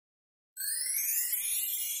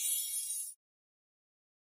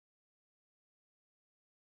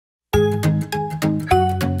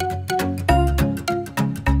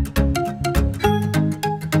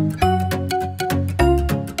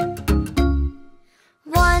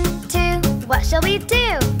shall we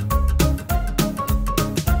do?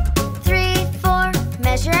 3, 4,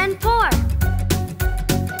 measure and pour.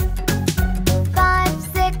 5,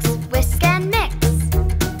 6, whisk and mix.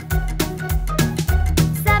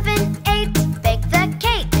 7, 8, bake the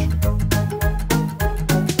cake.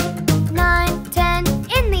 9, 10,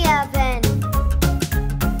 in the oven.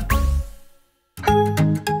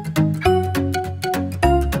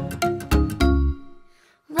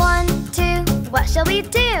 1, 2, what shall we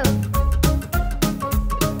do?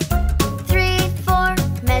 3, 4,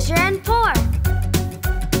 measure and pour.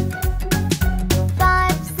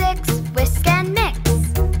 5, 6, whisk and mix.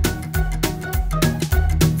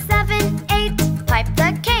 7, 8, pipe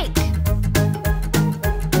the cake.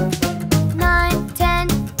 9, 10,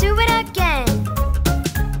 do it again.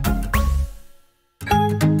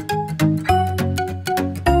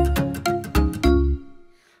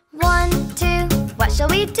 1, 2, what shall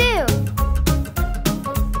we do?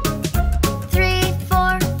 3,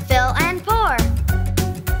 4, fill and pour.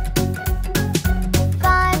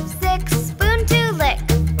 5, 6, spoon to lick.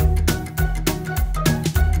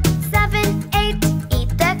 7, 8, eat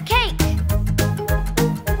the cake.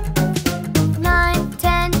 9,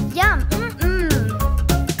 10, yum,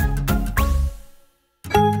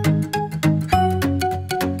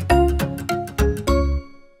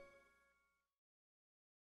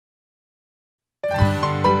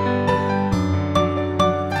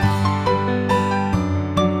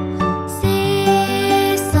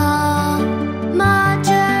 Saw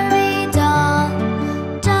Margery Daw,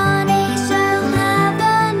 Johnny shall have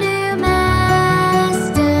a new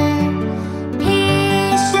master. He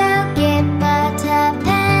shall get but a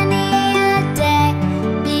penny a day,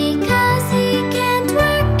 because he can't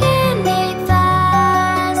work any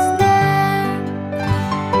faster.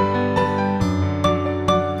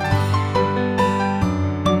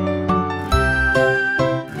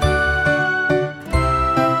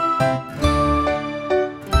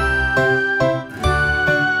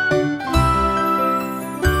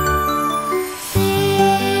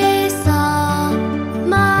 Saw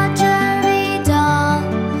Margery Daw,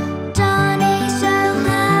 Johnny shall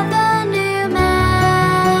have a new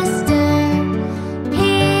master.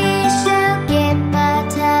 He shall get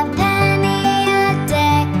but a penny a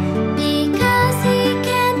day, because he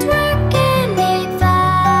can't work any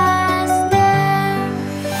faster.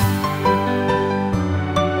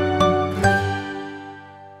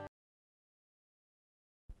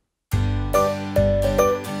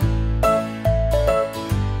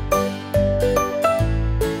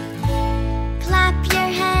 Clap your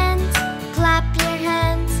hands, clap your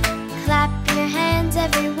hands, clap your hands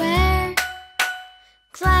everywhere.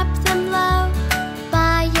 Clap them low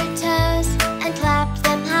by your toes and clap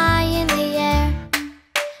them high in the air.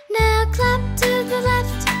 Now clap to the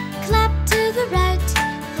left, clap to the right,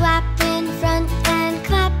 clap in front and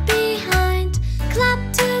clap behind. Clap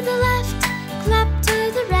to the left, clap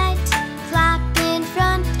to the right, clap in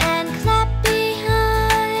front and clap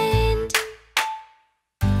behind.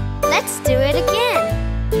 Let's do it again.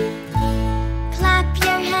 Clap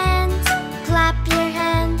your hands, clap your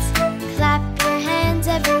hands, clap your hands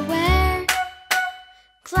everywhere.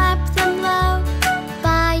 Clap them low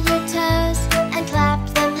by your toes and clap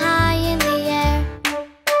them high in the air.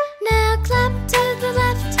 Now clap to the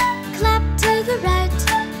left, clap to the right,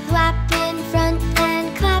 clap in front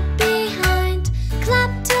and clap behind.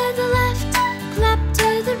 Clap to the left, clap to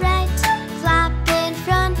the right, clap in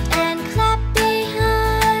front and clap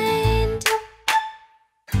behind.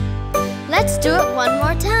 Let's do it one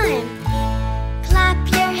more time. Clap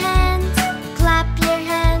your hands, clap your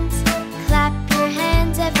hands, clap your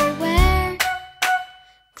hands everywhere.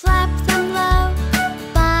 Clap them low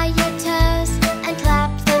by your toes and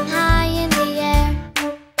clap them high in the air.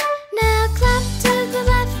 Now clap to the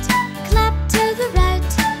left, clap to the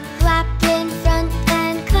right, clap in front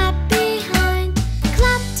and clap behind.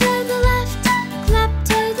 Clap to the left, clap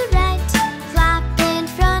to the right, clap in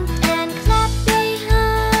front and clap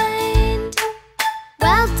behind.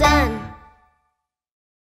 Well done!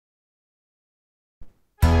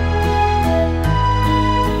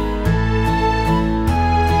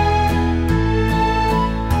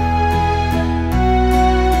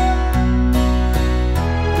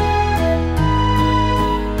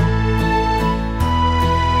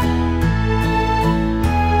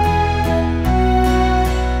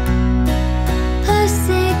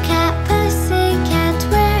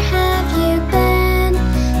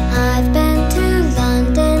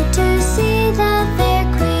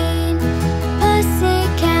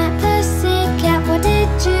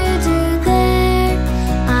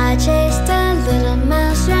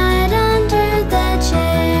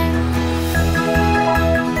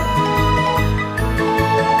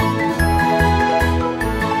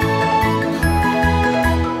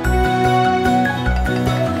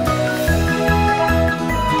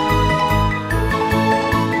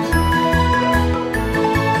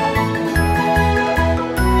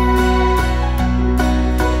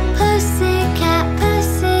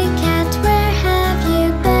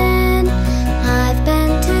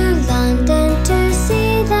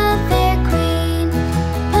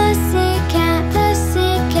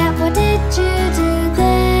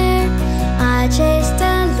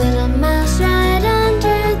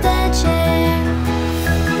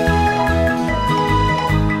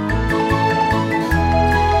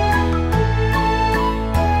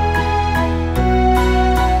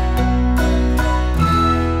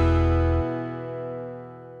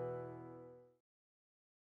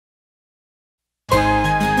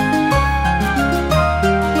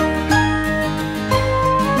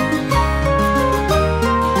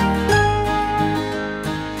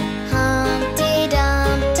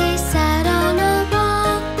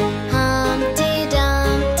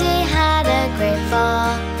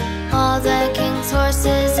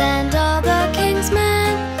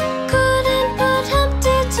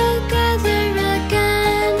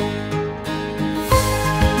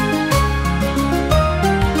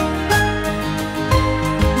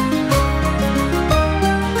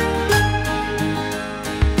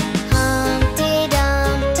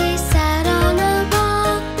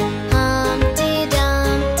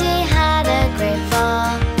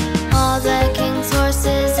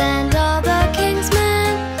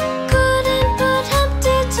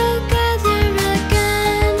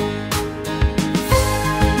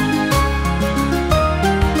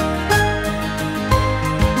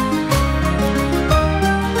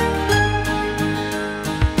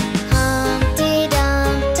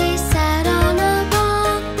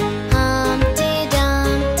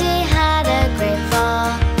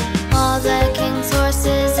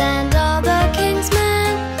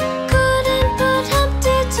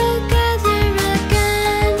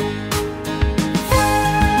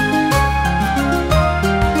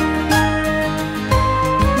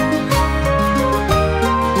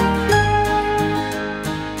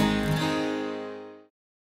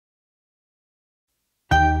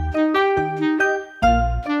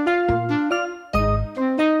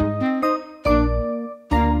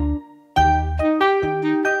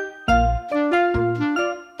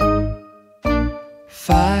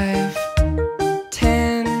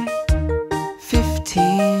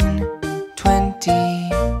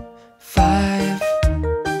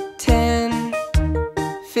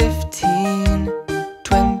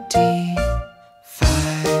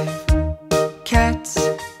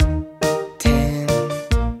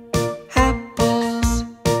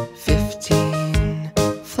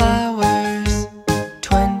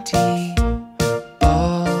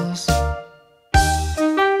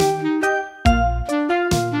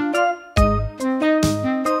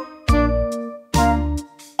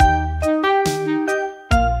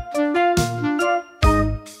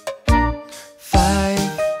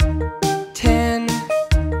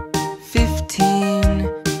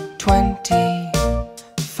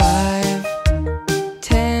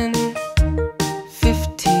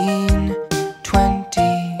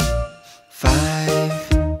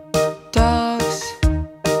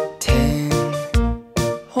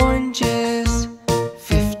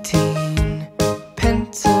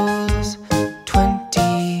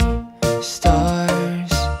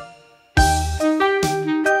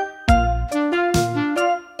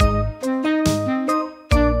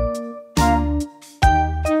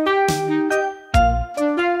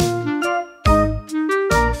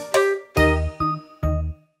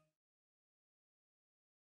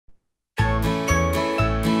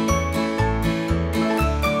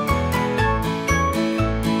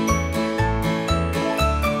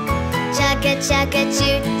 chugga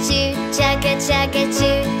choo choo, chugga chugga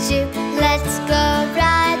choo choo. Let's go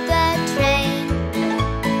ride the train.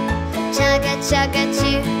 Chugga chugga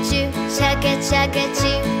choo choo, chugga chugga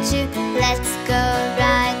choo choo. Let's go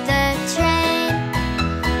ride the train.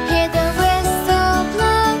 Hear the whistle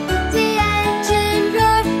blow, the engine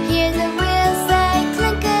roar. Hear the wheels say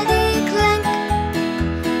clinkety clink.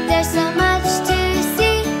 There's so much to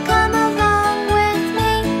see, come along with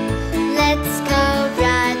me. Let's go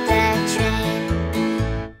ride the train.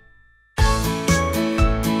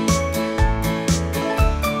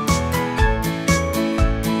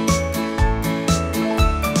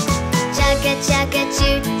 Chugga chugga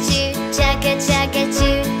choo choo, chugga chugga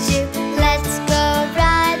choo choo. Let's go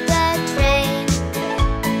ride the train.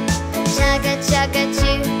 Chugga chugga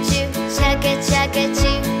choo choo, chugga chugga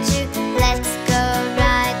choo choo. Let's go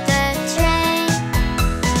ride the train.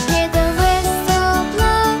 Hear the whistle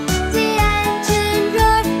blow, the engine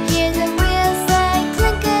roar. Hear the wheels say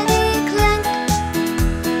clinkety clink.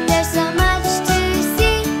 There's so much to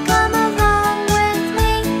see, come along with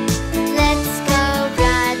me. Let's go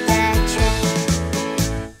ride the train.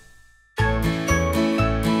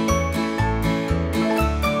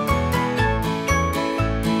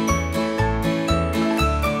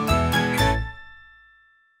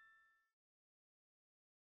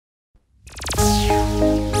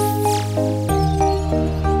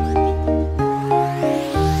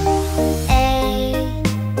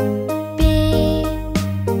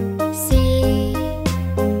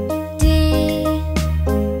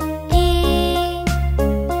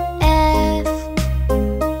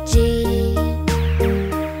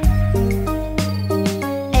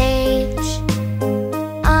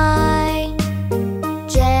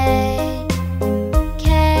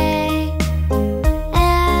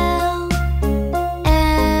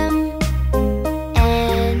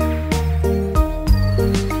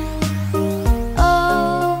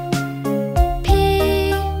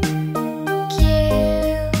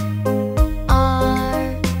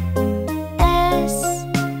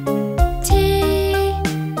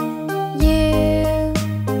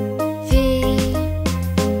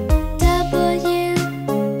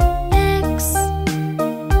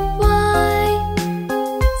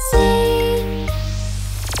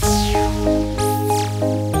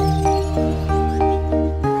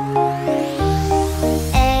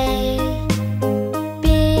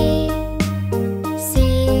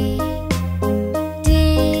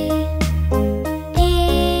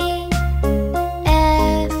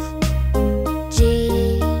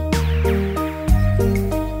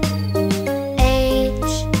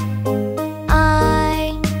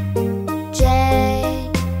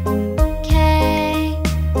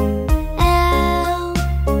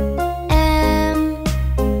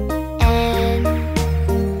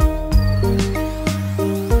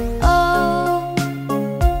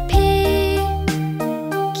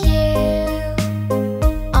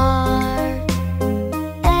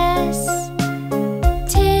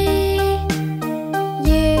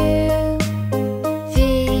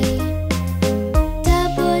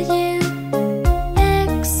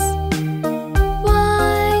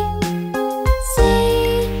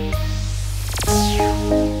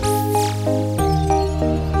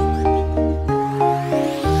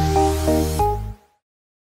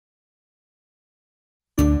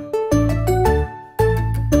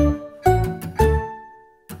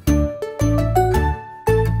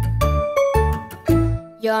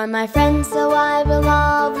 You're my friend, so I will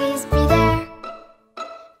always be there.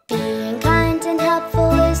 Being kind and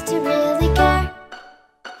helpful is to really care.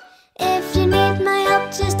 If you need my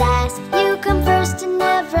help, just ask. You come first and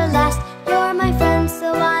never last. You're my friend,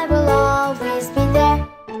 so I will always be there.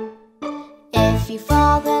 If you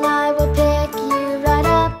fall, then I will pick you right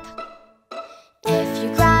up. If you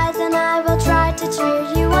cry, then I will try to cheer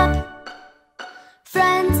you up.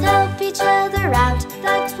 Friends help each other out,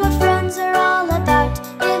 that's what friends are all about.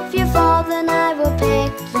 If you fall, then I will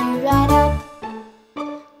pick you right up.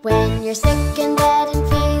 When you're sick in bed and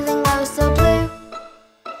feeling oh so blue,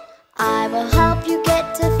 I will help you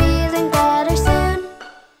get to feeling better soon.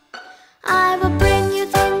 I will bring you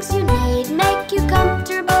things you need, make you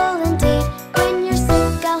comfortable indeed. When you're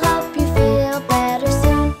sick, I'll help you feel better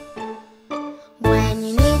soon. When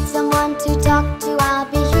you need someone to talk to, I'll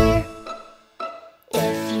be here.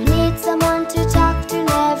 If you need someone to talk to,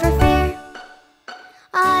 never fear.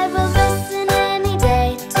 I will listen any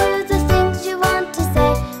day to the things you want to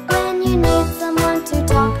say. When you need someone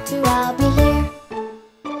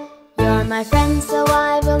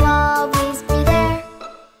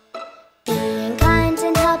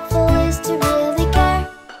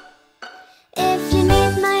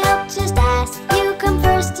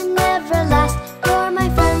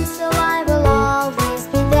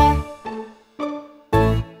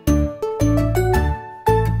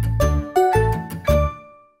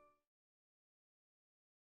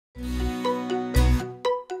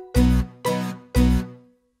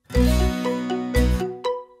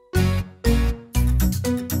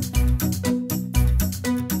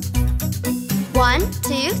 1,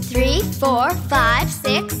 2, 3, 4, 5,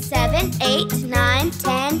 6, 7, 8, 9,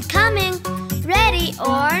 10. Coming, ready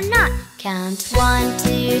or not. Count 1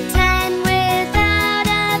 to 10 without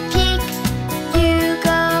a peek. You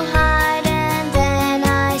go hide and then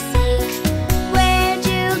I seek. Where'd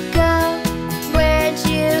you go? Where'd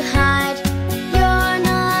you hide? You're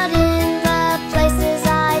not in the places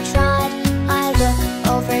I tried. I look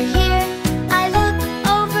over here, I look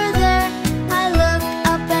over there, I look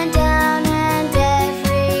up and down and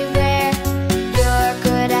everywhere. You're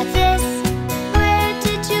good at this. Where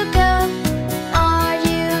did you go? Are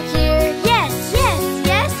you here? Yes, yes,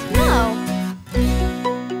 yes, no.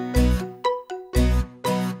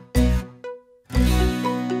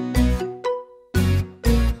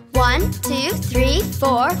 1, 2, 3,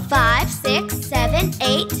 4, 5, 6, 7,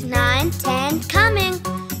 8, 9, 10. Coming,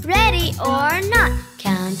 ready or not.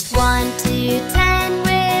 Count 1 to 10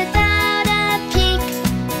 without a peek.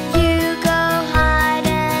 You go hide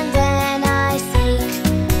and then I seek.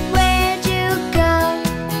 Where'd you go?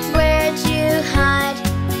 Where'd you hide?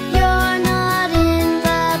 You're not in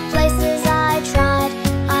the places I tried.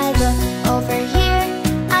 I look over here,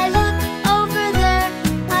 I look over there,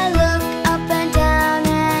 I look up and down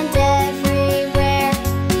and everywhere.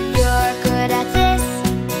 You're good at this.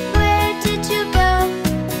 Where did you go?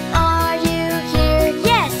 Are you here?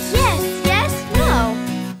 Yes, yes, yes, no.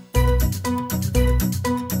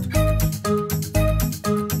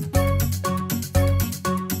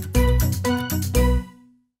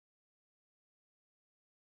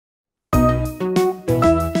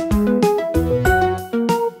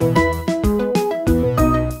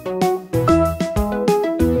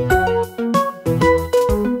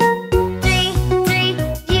 3, 3,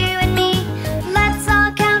 you and me. Let's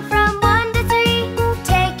all count from 1 to 3.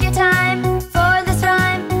 Take your time for this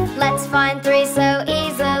rhyme. Let's find 3 so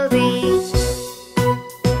easily.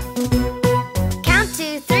 Count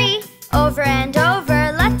to 3, over and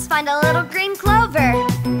over. Let's find a little green clover.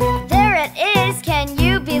 There it is, can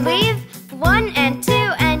you believe? 1 and 2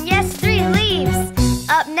 and yes, 3 leaves.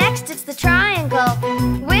 Up next it's the triangle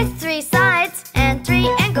with 3 sides and 3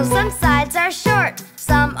 angles. Some sides are short,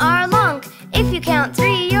 some are long. If you count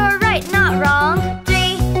 3, you're right, not wrong.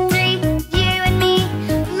 3, 3, you and me.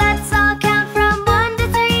 Let's all count from 1 to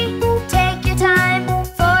 3. Take your time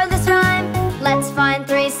for this rhyme. Let's find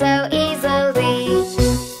 3 so easily.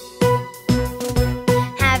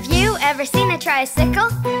 Have you ever seen a tricycle?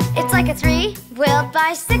 It's like a 3-wheeled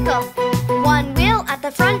bicycle. 1 wheel at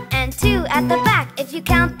the front and 2 at the back. If you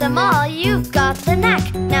count them all, you've got the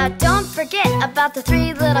knack. Now don't forget about the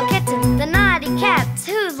 3 little kittens, the naughty cats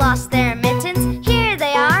who lost their mittens. Here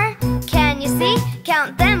they are. Can you see?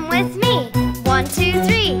 Count them with me. 1, 2,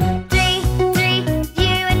 3. 3, 3,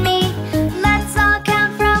 you and me. Let's all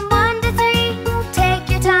count from 1 to 3. Take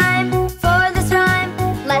your time for this rhyme.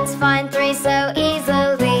 Let's find 3 so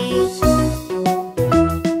easily. 1,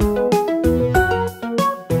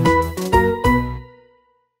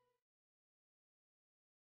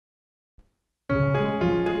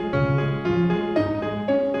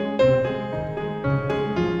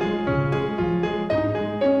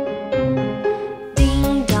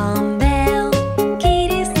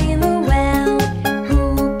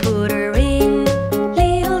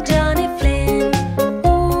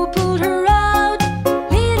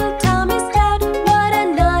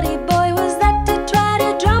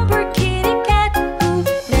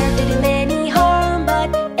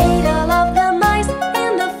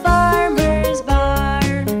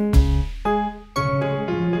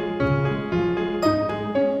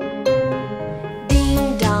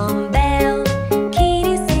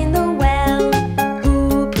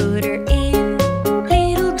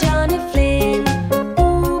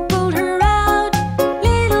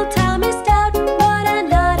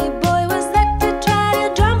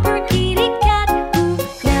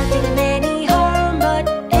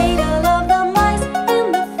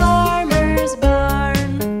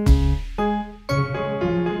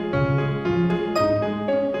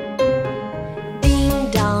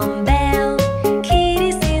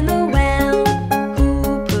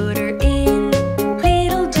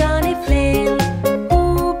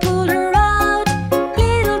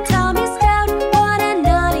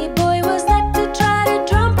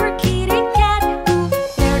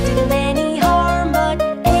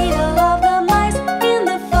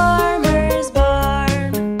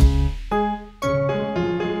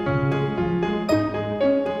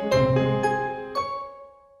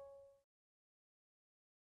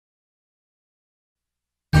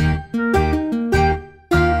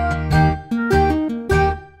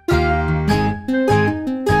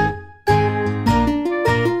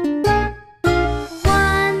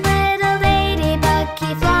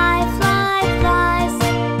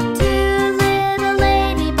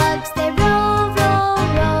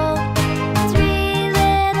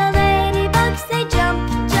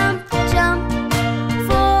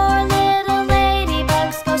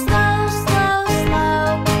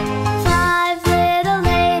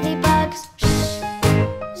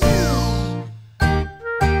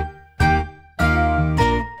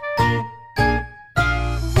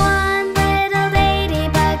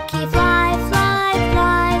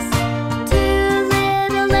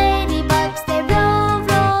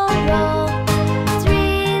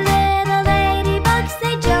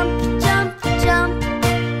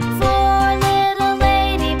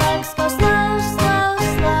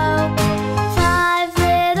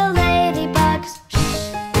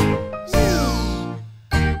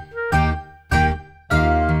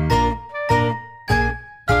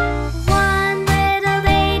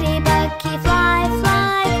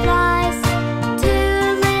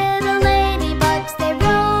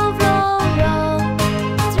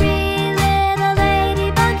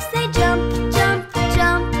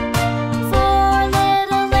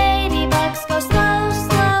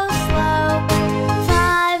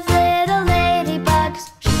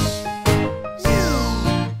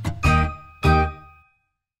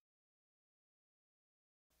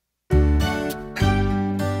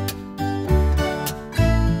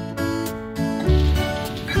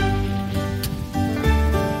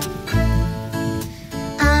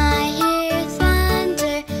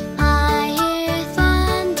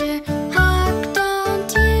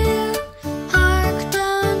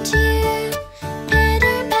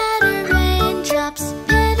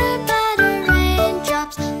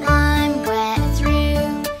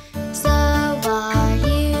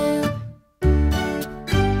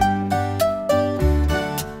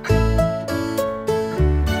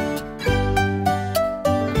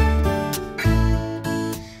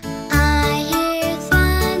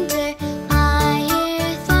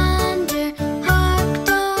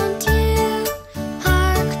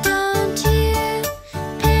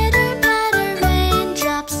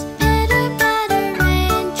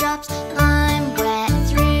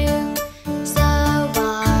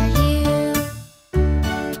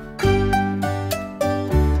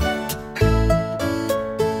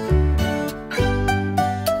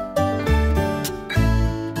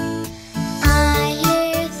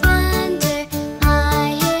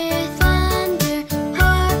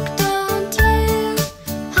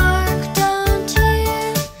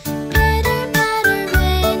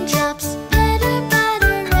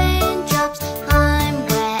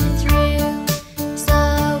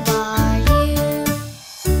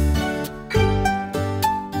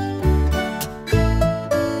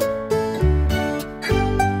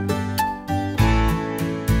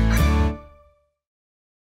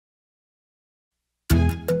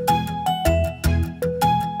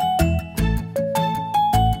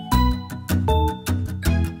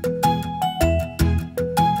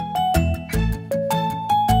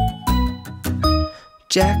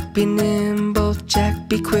 Jack be nimble, Jack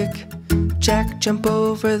be quick. Jack jump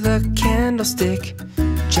over the candlestick.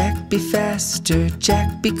 Jack be faster,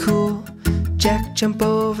 Jack be cool. Jack jump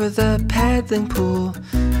over the paddling pool.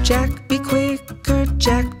 Jack be quicker,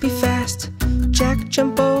 Jack be fast. Jack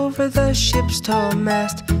jump over the ship's tall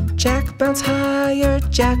mast. Jack bounce higher,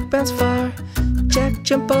 Jack bounce far. Jack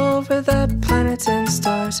jump over the planets and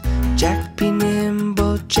stars. Jack be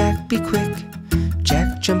nimble, Jack be quick.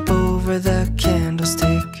 Jack jump over the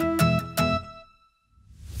candlestick.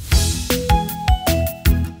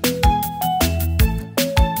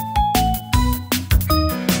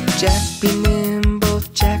 Jack be nimble,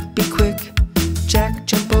 Jack be quick. Jack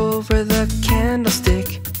jump over the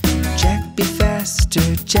candlestick. Jack be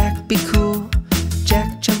faster, Jack be cool.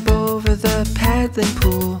 Jack jump over the paddling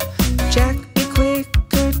pool. Jack be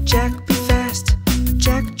quicker, Jack be fast.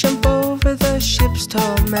 Jack jump over the ship's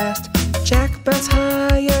tall mast. Jack bounce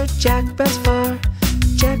higher, Jack bounce far.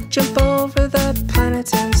 Jack jump over the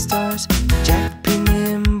planets and stars. Jack be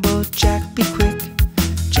nimble, Jack be quick.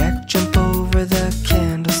 Jack jump over the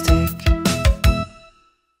candlestick.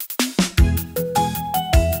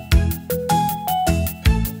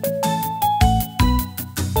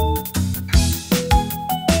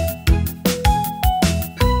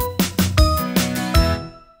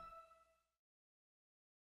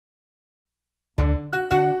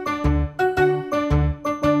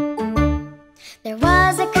 There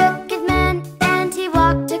was a crooked man, and he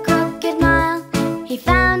walked a crooked mile. He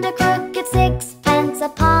found a crooked sixpence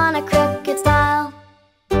upon a crooked stile.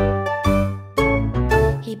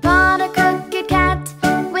 He bought a crooked cat,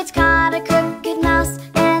 which caught a crooked mouse,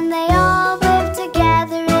 and they all lived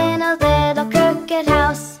together in a little crooked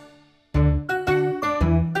house.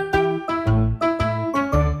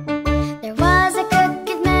 There was a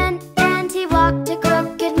crooked man, and he walked a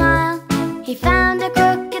crooked mile. He found a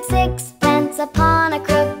crooked sixpence upon a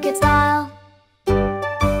crooked stile.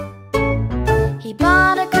 He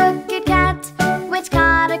bought a crooked cat, which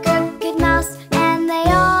caught a crooked mouse, and they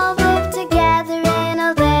all lived together in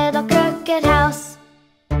a little crooked house.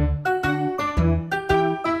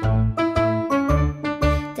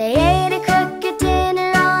 They ate a crooked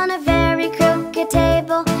dinner on a very crooked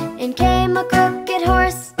table. In came a crooked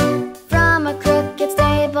horse from a crooked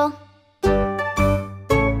stable.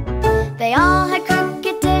 They all had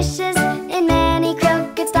crooked dishes in many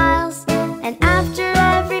crooked styles, and after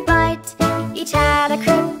every bite, each had a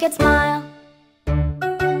crooked smile.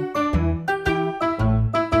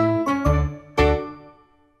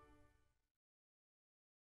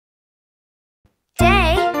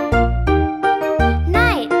 Day,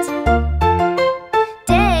 night,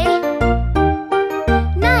 day,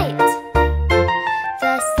 night.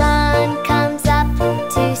 The sun comes up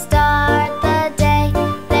to start the day.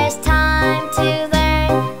 There's time to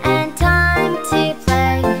learn and time to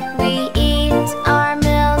play. We eat our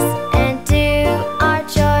meals and do our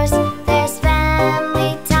chores. There's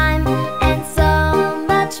family time and so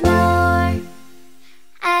much more.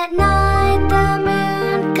 At night the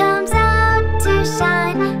moon comes out to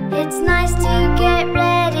shine. It's nice to get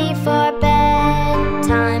ready for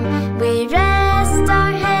bedtime. We rest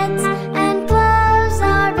our heads and close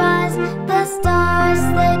our eyes. The stars,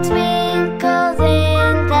 they twinkle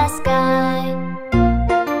in the sky.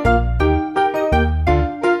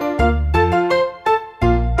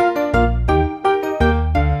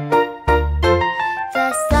 The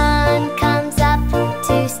sun comes up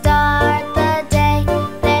to start the day.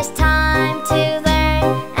 There's time to learn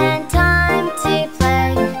and time to play.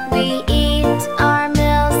 We eat our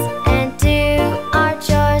meals and do our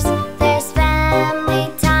chores. There's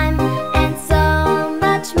family time and so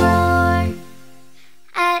much more.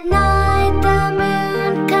 At night the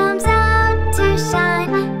moon comes out to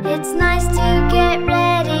shine. It's nice to get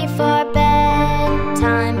ready for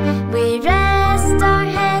bedtime. We rest our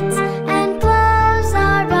heads and close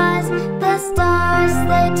our eyes. The stars,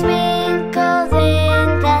 they twinkle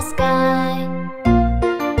in the sky.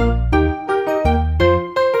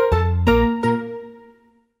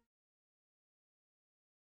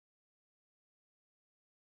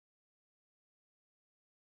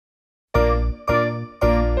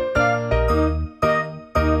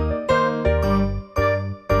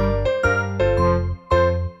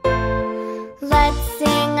 Let's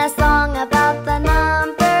sing a song about the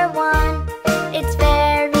number one. It's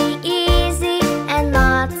very easy and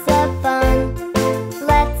lots of fun.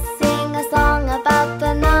 Let's sing a song about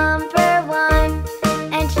the number one.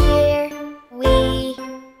 And here we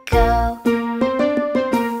go.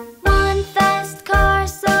 One fast car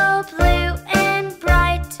so blue and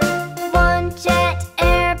bright. One jet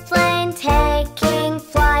airplane taking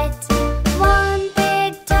flight. One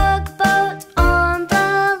big tugboat on the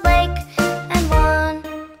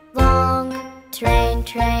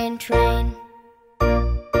train, train, train.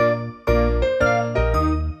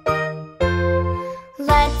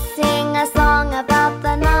 Let's sing a song about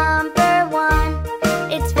the number one.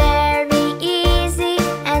 It's very easy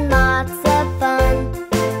and lots of fun.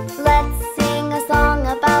 Let's sing a song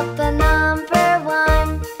about the number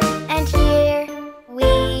one. And here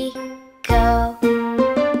we go.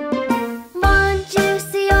 One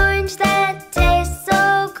juicy orange that tastes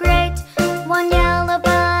so great. One yellow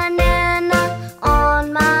banana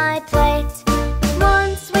on my plate.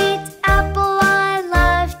 One sweet apple I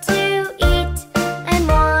love to eat. And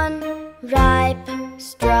one ripe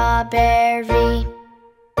strawberry.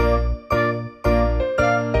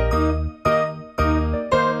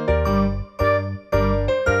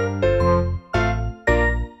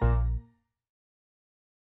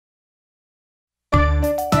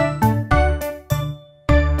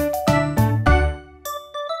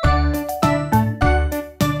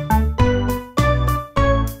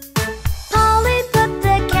 Polly put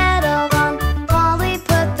the kettle on, Polly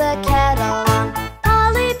put the kettle on,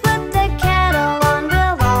 Polly put the kettle on,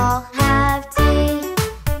 we'll all have tea.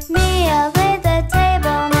 Mia, lay the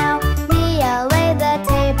table now, Mia, lay the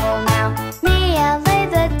table now, Mia, lay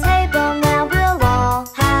the table now, we'll all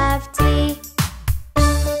have tea.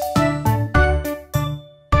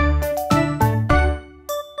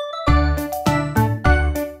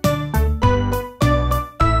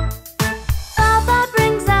 Baba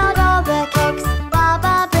brings out all the cakes,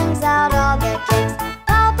 Baba brings out all the cakes,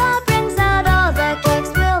 Baba brings out all the cakes,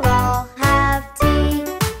 we'll all have tea.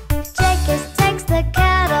 Jacobs takes the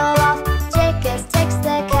kettle off, Jacobs takes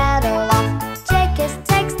the kettle off, Jacobs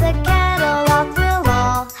takes the kettle off, we'll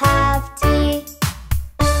all have tea.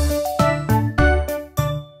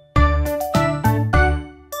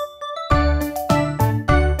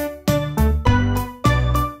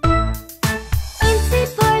 Incy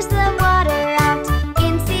pours the water out,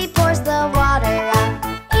 Incy pours the water out,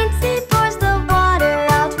 Incy pours the water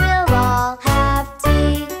out, we'll all have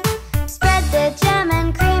tea. Spread the jam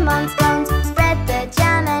and cream on scones, spread the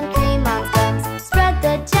jam and cream on scones, spread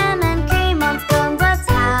the jam and cream on scones, let's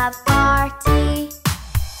have our tea.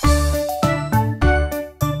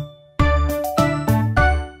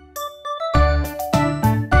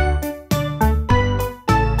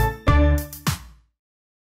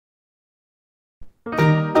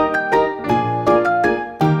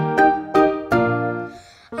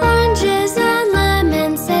 Oranges and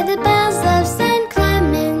lemons, say the bells of St.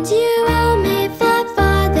 Clement. You owe me 5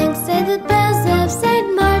 farthings, say the bells of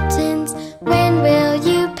St. Martin's. When will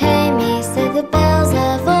you pay me, say the bells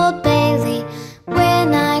of Old Bailey.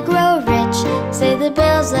 When I grow rich, say the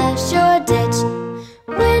bells of Shoreditch.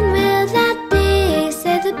 When will that be,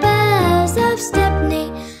 say the bells of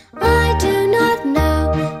Stepney. I do not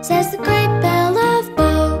know, says the great bell of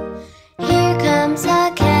Bow. Here comes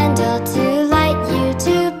a candle to light you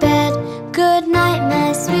to bed. Good night,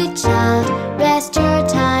 my sweet child, rest your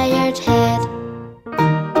tired head.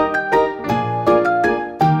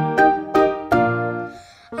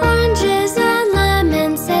 Oranges and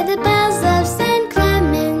lemons, say the bells of St.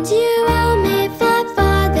 Clement. You owe me 5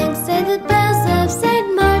 farthings, say the bells of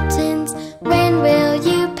St. Martin's. When will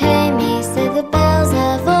you pay me, say the bells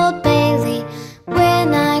of Old Bailey.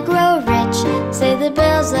 When I grow rich, say the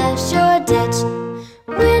bells of Shoreditch.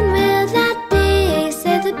 When will that be,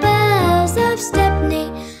 say the bells of Stepney.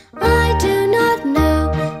 I do not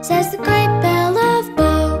know, says the great bell of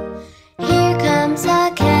Bow. Here comes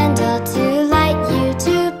a candle to light you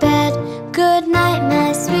to bed. Good night,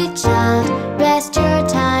 my sweet child, rest your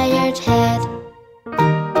tired head.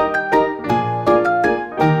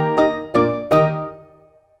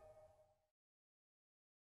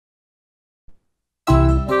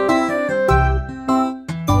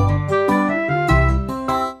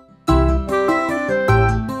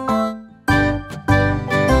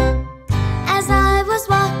 As I was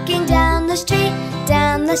walking down the street,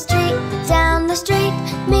 down the street, down the street,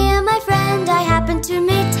 me and my friend I happened to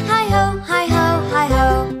meet. Hi-ho, hi-ho,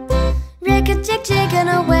 hi-ho. Rig-a-jig-jig and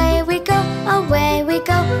away we go, away we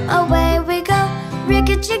go, away we go.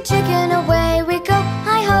 Rig-a-jig-jig and away we go.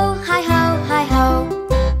 Hi-ho, hi-ho, hi-ho.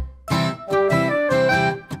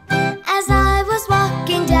 As I was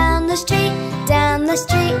walking down the street, down the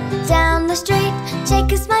street, down the street,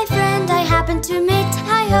 Jake is my friend I happened to meet.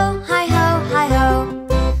 Hi-ho, hi-ho, hi-ho.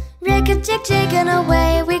 Rig-a-jig-jig and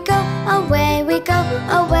away we go, away we go,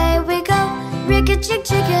 away we go.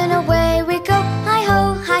 Rig-a-jig-jig and away we go.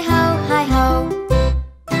 Hi-ho, hi-ho, hi-ho.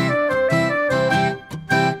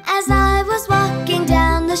 As I was walking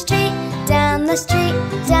down the street, down the street,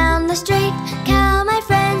 down the street, Cal, my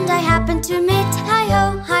friend I happened to meet.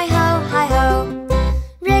 Hi-ho, hi-ho, hi-ho.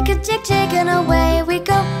 Rick-a-jig jig and away we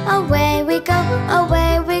go, away we go,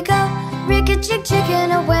 away we go. Rick-a-jig jig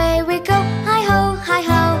and away we go. Hi-ho,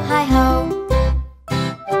 hi-ho, hi-ho.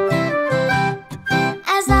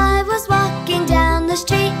 As I was walking down the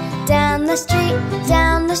street, down the street,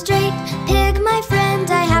 down the street, Pig, my friend,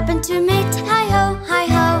 I happened to meet. Hi-ho,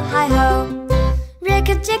 hi-ho, hi-ho.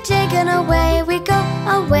 Rick-a-jig jig and away we go,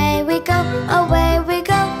 away we go, away we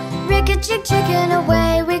go. Rick-a-jig jig and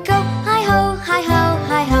away we go. Hi-ho, hi-ho,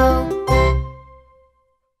 hi-ho.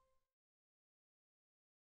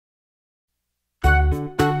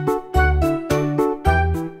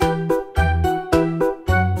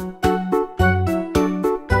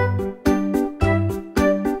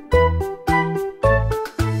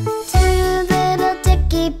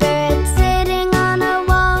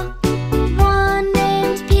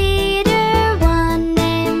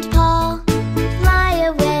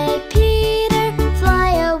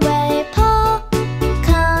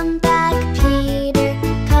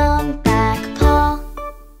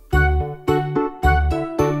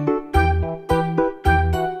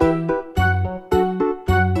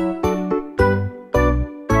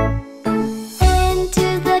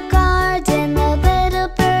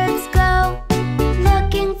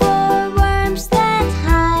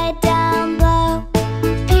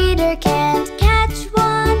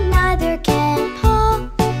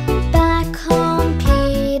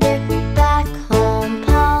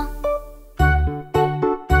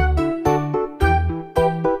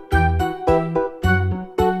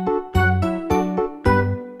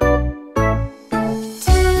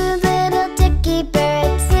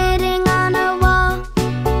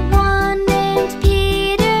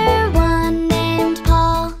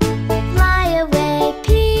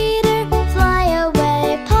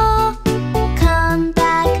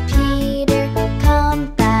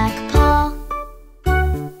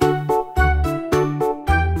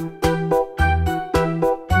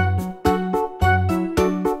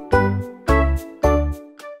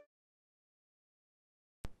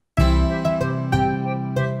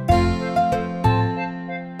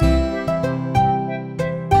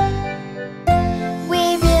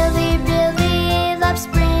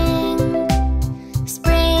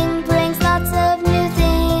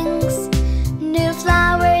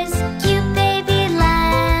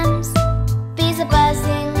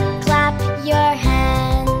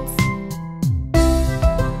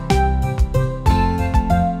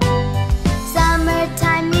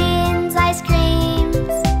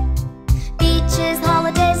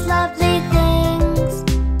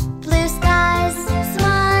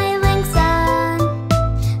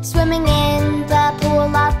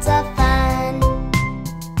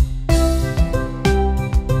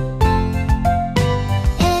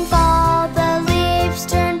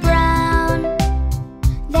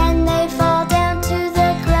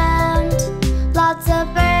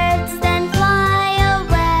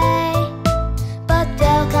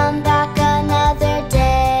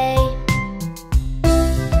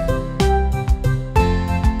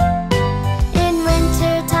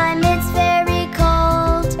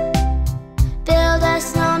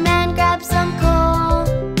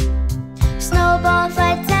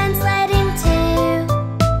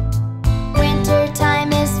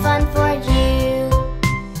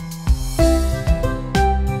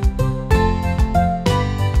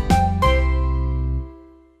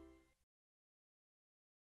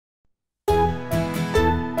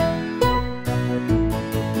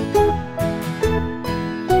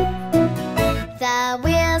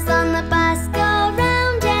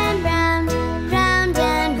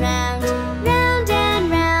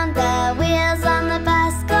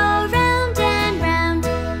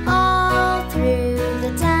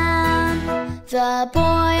 The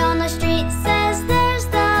boy on the street says, "There's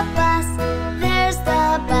the bus, there's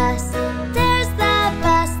the bus, there's the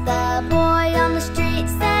bus." The boy on the street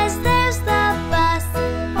says, "There's the bus,"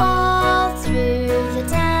 all through the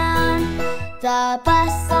town. The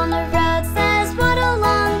bus on the road says, "What a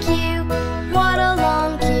long queue, what a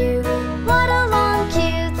long queue, what a long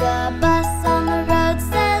queue." The bus on the road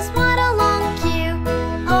says, "What a long queue,"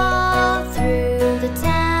 all through the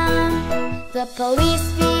town. The police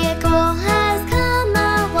vehicle has come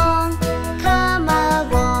along, come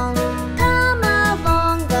along, come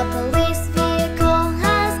along. The police vehicle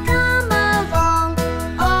has come along,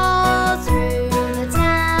 all through the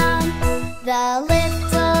town. The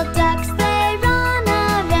little ducks, they run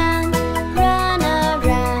around, run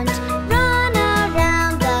around, run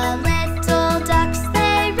around. The little ducks,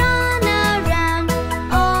 they run around,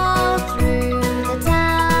 all through the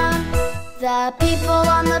town. The people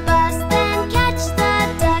on the bus then catch the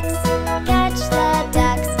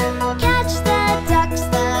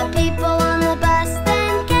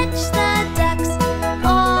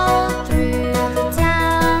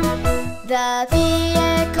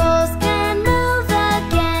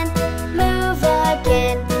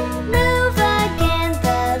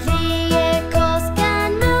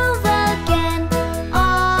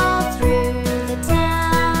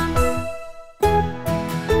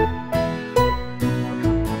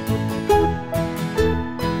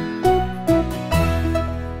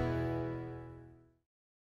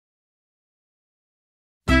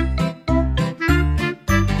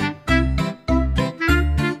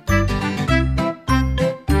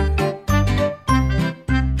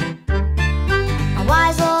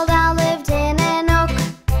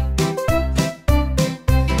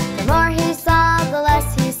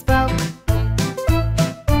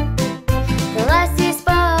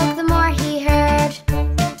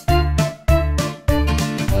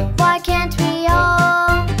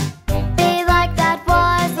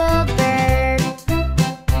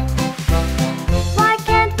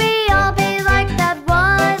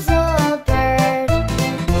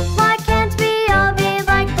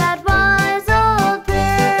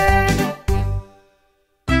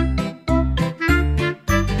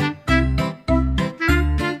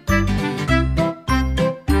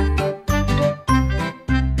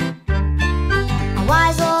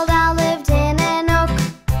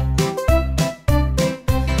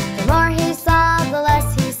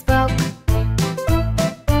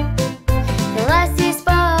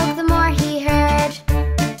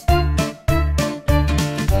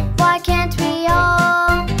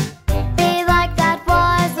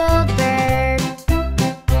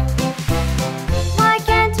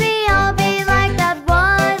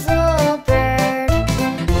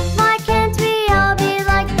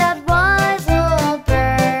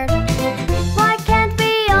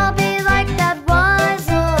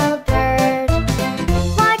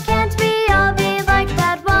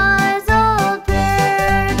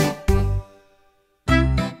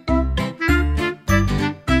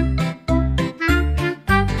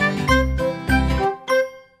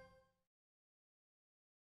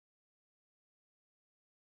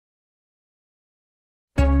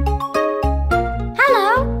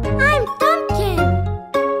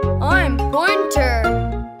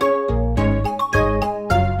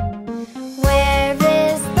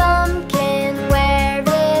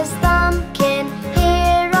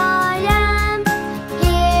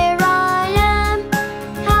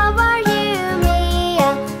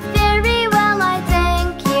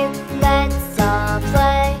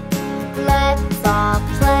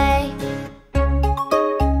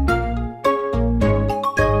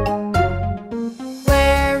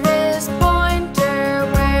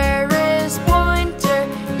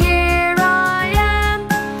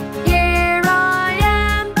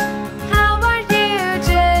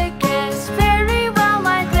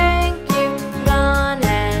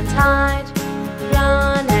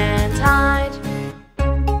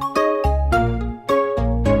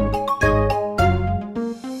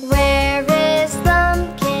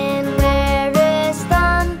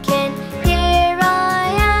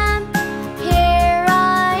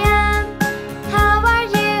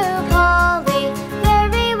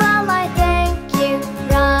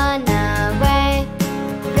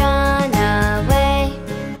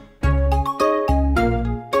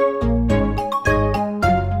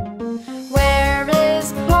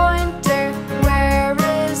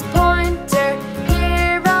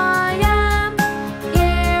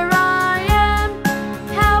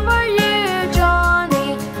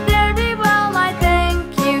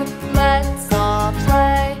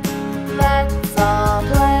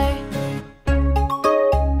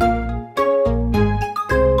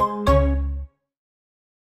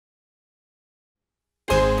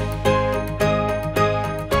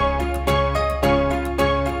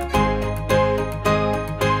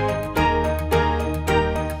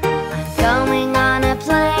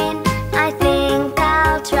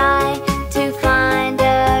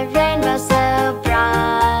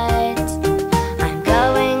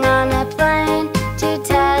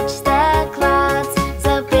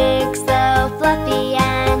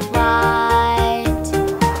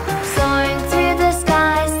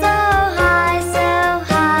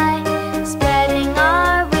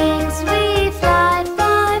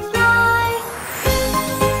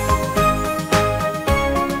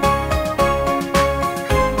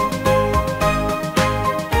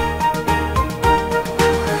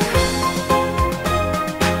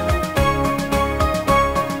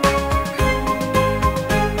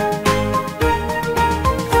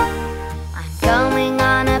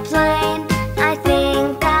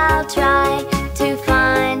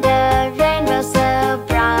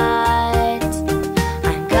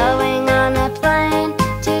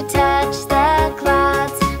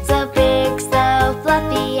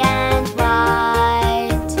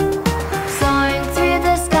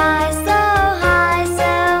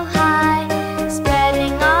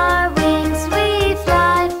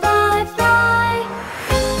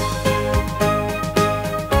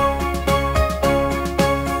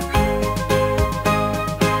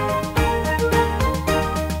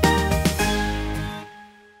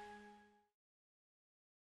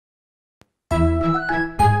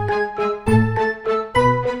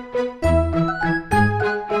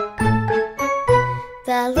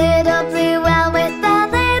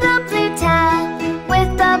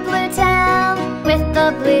with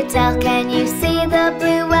the blue tail. Can you see the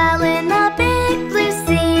blue whale in the big blue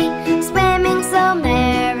sea, swimming so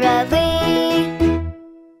merrily?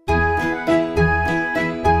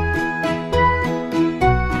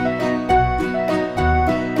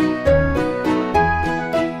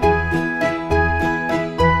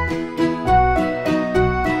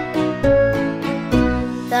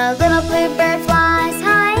 The little blue bird flies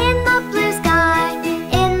high in the blue sky,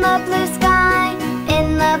 in the blue sky,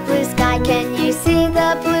 in the blue sky. Can you see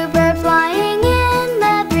the blue bird flying in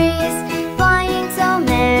the breeze, flying so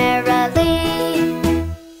merrily?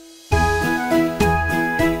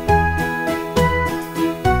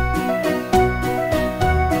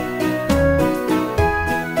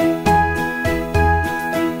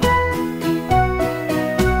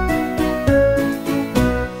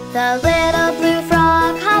 The little blue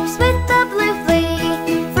frog hops with the blue flea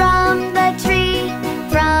from the tree,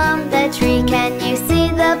 from the tree. Can you see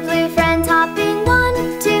the blue friends hopping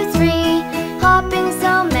 1, 2, 3, hopping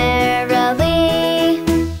so merrily?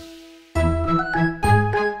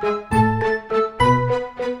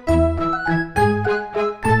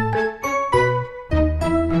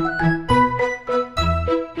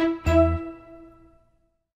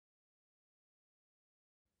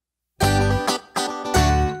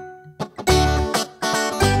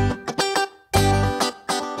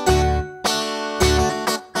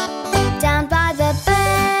 Down by the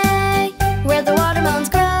bay, where the watermelons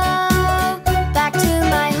grow, back to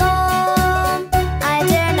my home I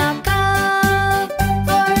dare not go,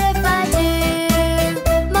 for if I do,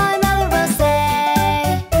 my mother will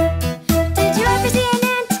say, did you ever see an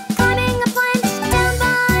ant climbing a plank down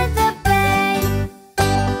by the bay?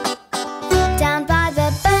 Down by the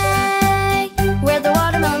bay, where the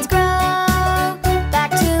watermelons grow,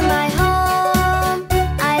 back to my home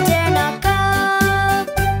I dare not go,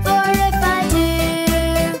 for if I do,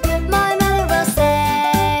 my mother will say,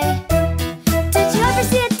 did you ever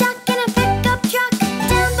see a duck in a pickup truck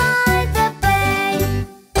down by the bay?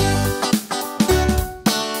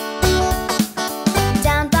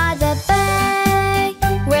 Down by the bay,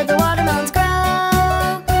 where the watermelons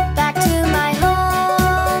grow, back to my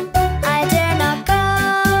home I dare not go,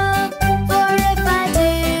 for if I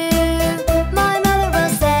do, my mother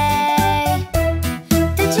will say,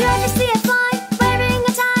 did you ever see a fly wearing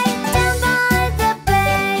a tie down by the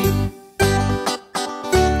bay?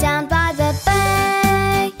 Down by the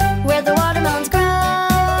bay, where the watermelons grow,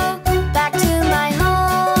 back to my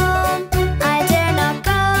home I dare not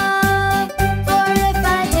go, for if I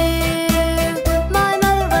do, my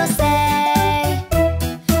mother will say,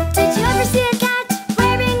 did you ever see a cat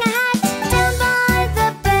wearing a hat down by the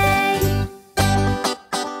bay?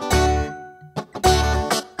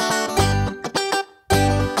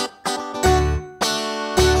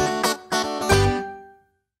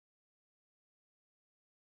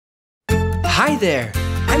 Hi there!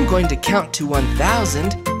 I'm going to count to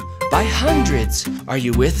 1,000 by hundreds. Are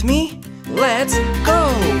you with me? Let's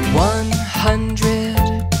go! 100,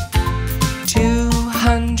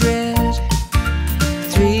 200,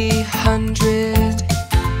 300,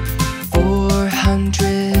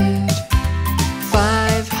 400,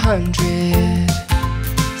 500,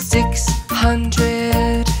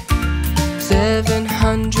 600,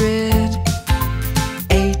 700,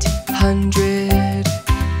 800,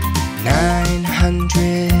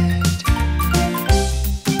 900,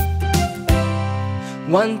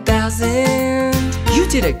 1,000. You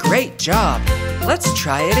did a great job. Let's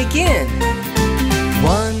try it again.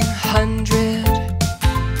 100,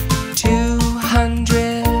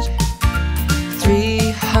 200,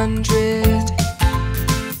 300,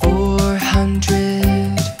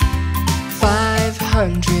 400,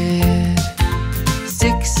 500,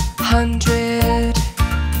 600,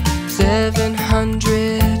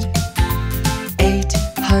 700,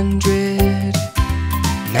 800,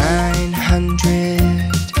 900,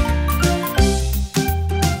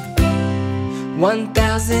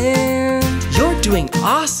 1,000. You're doing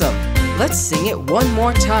awesome. Let's sing it one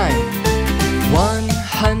more time.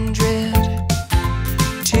 100,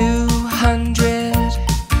 200,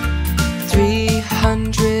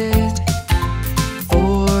 300,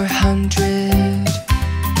 400,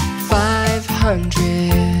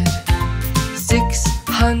 500,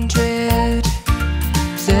 600,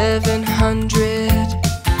 700,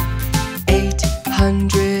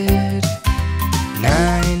 800,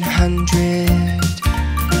 900,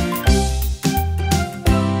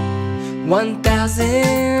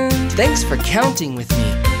 1,000. Thanks for counting with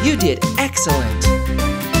me. You did excellent.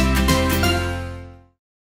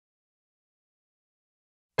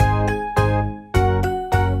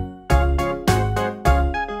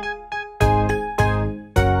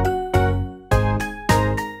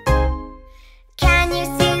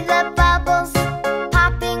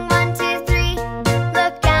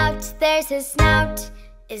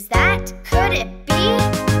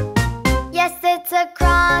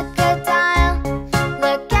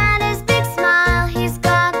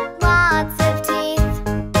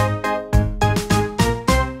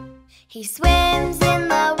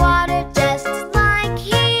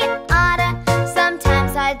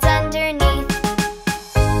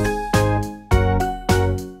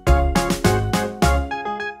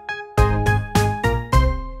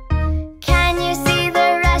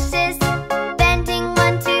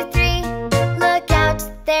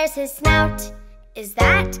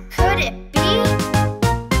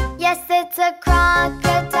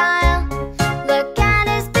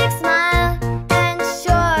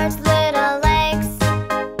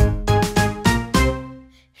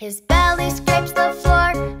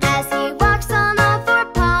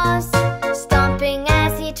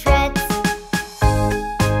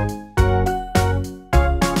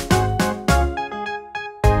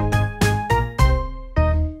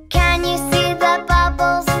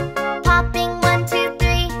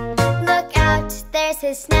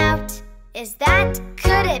 snout. Is that,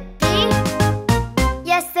 could it be?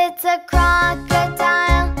 Yes, it's a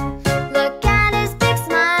crocodile. Look at his big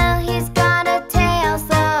smile. He's got a tail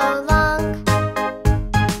so long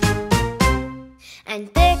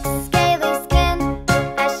and thick scaly skin,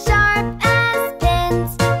 as sharp as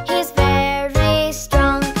pins. He's very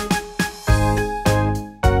strong.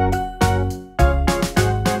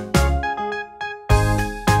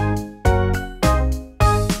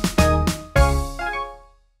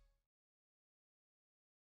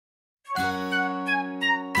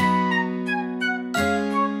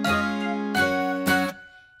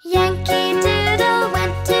 Yankee Doodle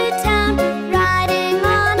went to town, riding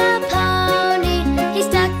on a pony. He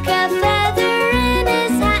stuck a feather in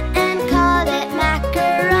his hat and called it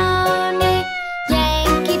macaroni.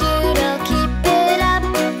 Yankee Doodle, keep it up,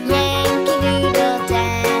 Yankee Doodle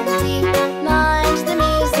dandy. Mind the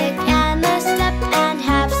music and the step, and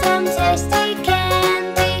have some tasty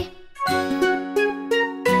candy.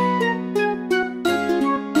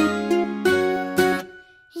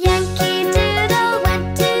 Yankee Doodle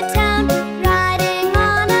went to town, riding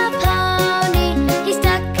on a pony. He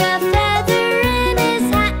stuck a feather in his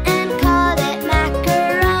hat and called it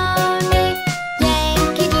macaroni.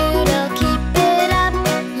 Yankee Doodle, keep it up,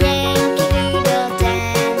 Yankee Doodle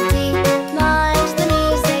dandy. Mind the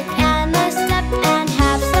music and the step, and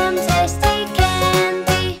have some tasty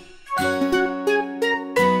candy.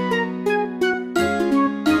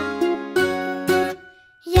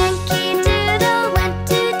 Yankee Doodle went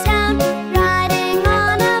to town, riding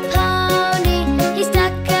on a pony. He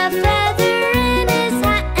stuck a feather in his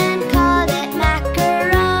hat and called it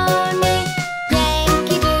macaroni.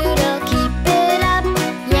 Yankee Doodle, keep it up,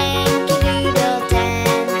 Yankee Doodle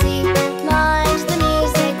dandy. Mind the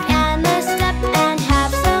music and the step, and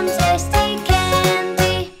have some tasty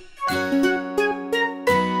candy.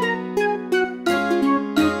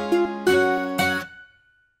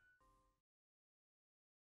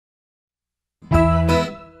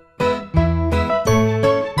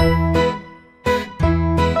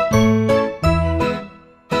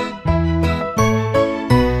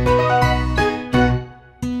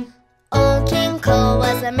 Old King Cole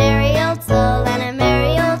was a merry old soul, and a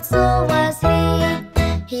merry old soul was he.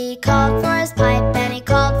 He called for his pipe, and he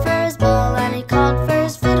called for his bowl, and he called for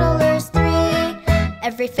his fiddlers three.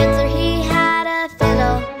 Every fiddler he had a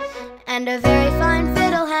fiddle, and a very fine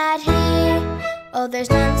fiddle had he. Oh, there's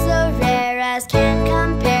none so rare as can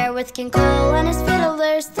compare with King Cole and his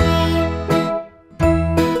fiddlers three.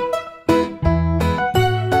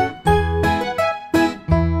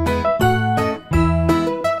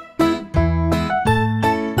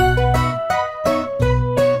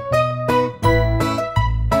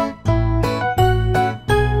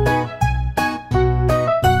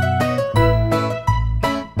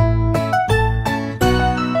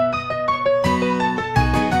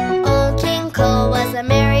 Old King Cole was a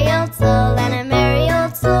merry old soul, and a merry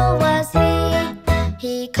old soul was he.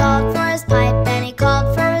 He called for his pipe, and he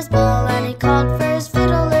called for his bowl, and he called for his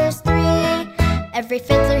fiddlers three. Every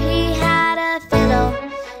fiddler he had a fiddle,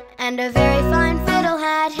 and a very fine fiddle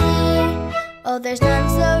had he. Oh, there's none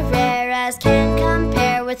so rare as can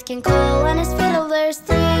compare with King Cole and his fiddlers